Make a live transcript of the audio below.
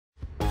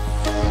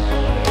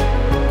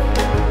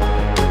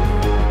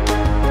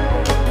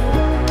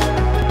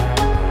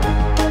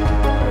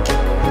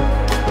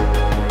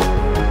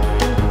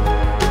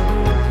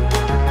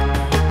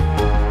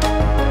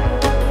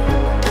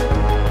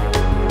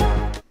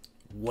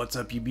What's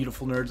up, you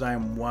beautiful nerds? I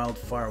am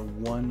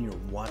Wildfire1. You're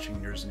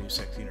watching Nerds and New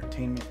Sexy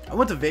Entertainment. I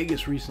went to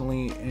Vegas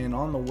recently, and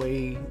on the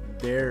way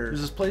there's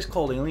this place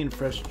called Alien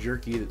Fresh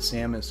Jerky that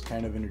Samus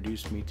kind of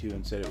introduced me to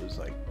and said it was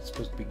like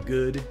supposed to be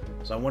good.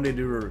 So I wanted to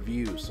do a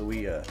review. So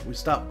we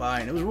stopped by,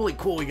 and it was really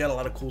cool. We got a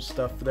lot of cool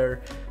stuff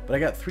there. But I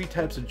got 3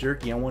 types of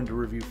jerky I wanted to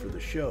review for the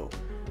show.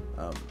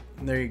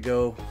 There you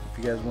go.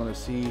 If you guys want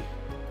to see,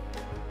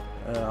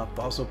 I'll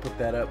also put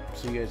that up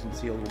so you guys can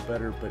see a little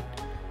better.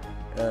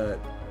 But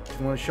if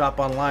you want to shop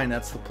online,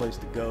 that's the place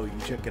to go. You can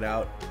check it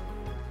out.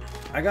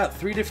 I got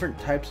 3 different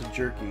types of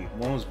jerky.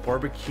 One was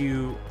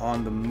barbecue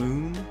on the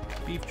moon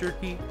beef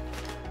jerky,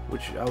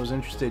 which I was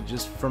interested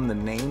just from the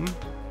name.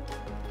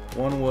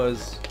 One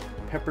was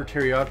pepper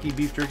teriyaki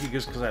beef jerky,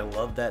 just because I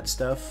love that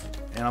stuff,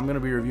 and I'm going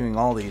to be reviewing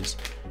all these.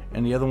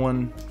 And the other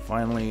one,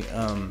 finally,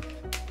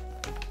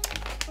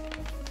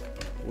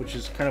 which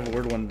is kind of a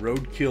weird one,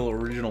 roadkill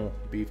original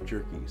beef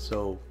jerky.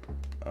 So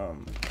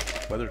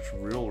whether it's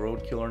real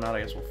roadkill or not,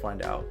 I guess we'll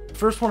find out. The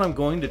first one I'm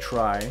going to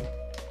try is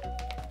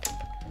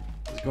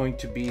going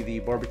to be the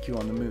barbecue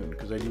on the moon,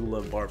 because I do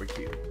love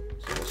barbecue.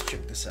 So let's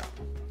check this out.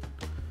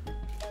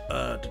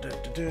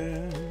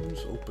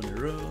 Let's open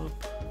her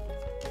up.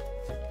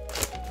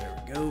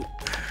 There we go.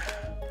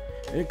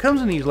 And it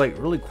comes in these like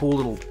really cool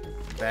little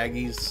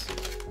baggies.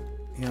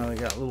 You know, they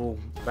got little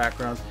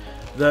backgrounds.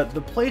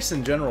 The place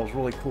in general is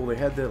really cool. They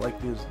had like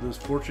those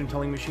fortune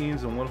telling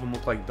machines, and one of them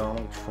looked like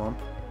Donald Trump.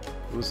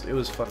 It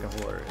was fucking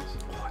hilarious.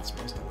 Oh, it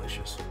smells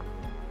delicious.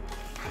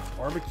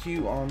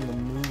 Barbecue on the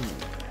moon.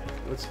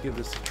 Let's give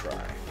this a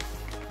try.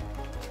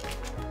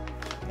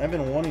 I've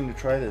been wanting to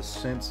try this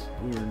since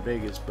we were in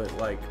Vegas, but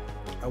like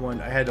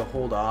I had to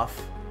hold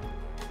off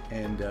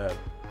and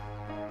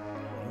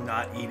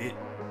not eat it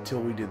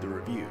till we did the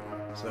review.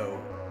 So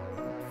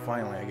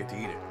finally I get to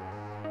eat it.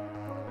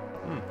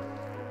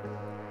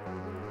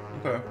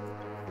 Okay.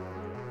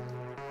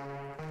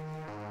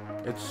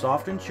 It's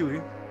soft and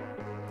chewy.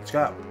 It's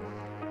got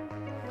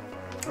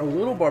a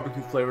little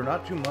barbecue flavor,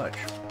 not too much.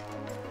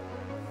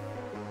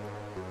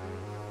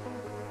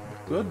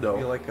 Good though. I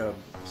feel like a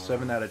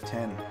 7 out of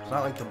 10. It's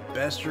not like the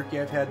best jerky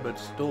I've had, but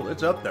still,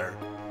 it's up there.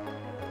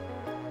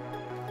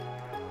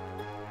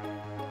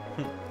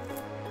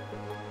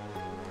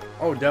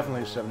 Oh,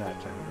 definitely a 7 out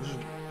of 10.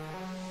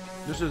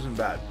 This isn't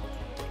bad.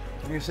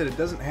 Like I said, it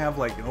doesn't have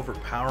like an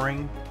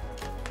overpowering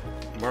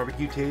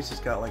barbecue taste. It's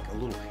got like a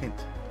little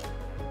hint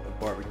of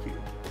barbecue.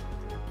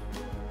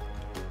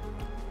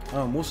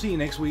 We'll see you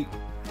next week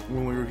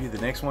when we review the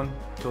next one.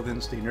 Till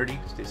then, stay nerdy,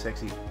 stay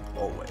sexy,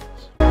 always.